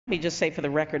me just say for the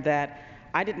record that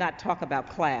I did not talk about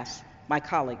class. My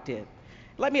colleague did.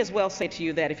 Let me as well say to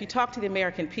you that if you talk to the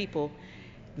American people,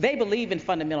 they believe in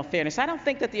fundamental fairness. I don't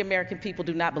think that the American people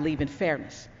do not believe in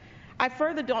fairness. I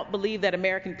further don't believe that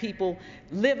American people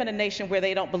live in a nation where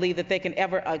they don't believe that they can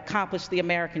ever accomplish the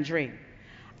American dream.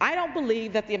 I don't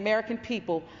believe that the American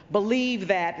people believe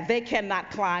that they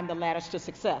cannot climb the ladders to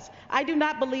success. I do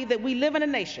not believe that we live in a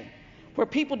nation where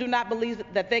people do not believe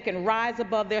that they can rise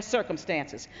above their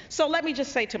circumstances. So let me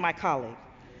just say to my colleague,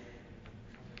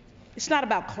 it's not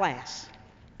about class.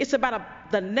 It's about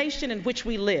the nation in which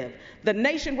we live, the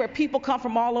nation where people come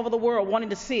from all over the world wanting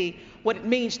to see what it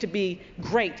means to be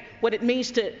great, what it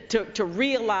means to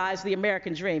realize the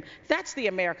American dream. That's the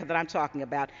America that I'm talking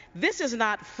about. This is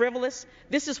not frivolous.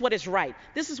 This is what is right.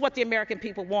 This is what the American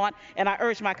people want, and I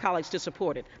urge my colleagues to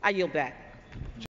support it. I yield back.